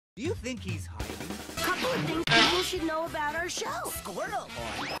Do you think he's hiding? Couple of things people should know about our show. Squirrel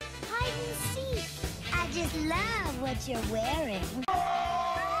boy. Hide and seek. I just love what you're wearing.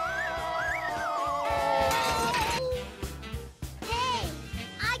 Hey,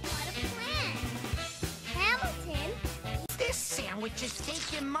 I got a plan. Hamilton. This sandwich is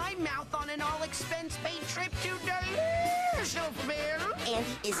taking my mouth on an all-expense-paid trip to Deliciousville. Andy,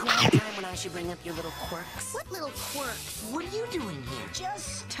 is now the time when I should bring up your little quirks? What little quirks? What are you doing here?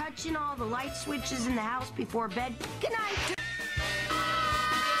 Just touching all the light switches in the house before bed. Good night.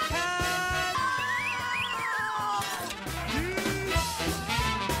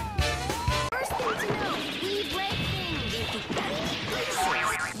 First thing to know, we break things into tiny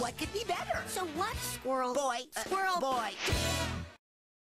pieces. What could be better? So what, squirrel? Boy. Squirrel. Boy.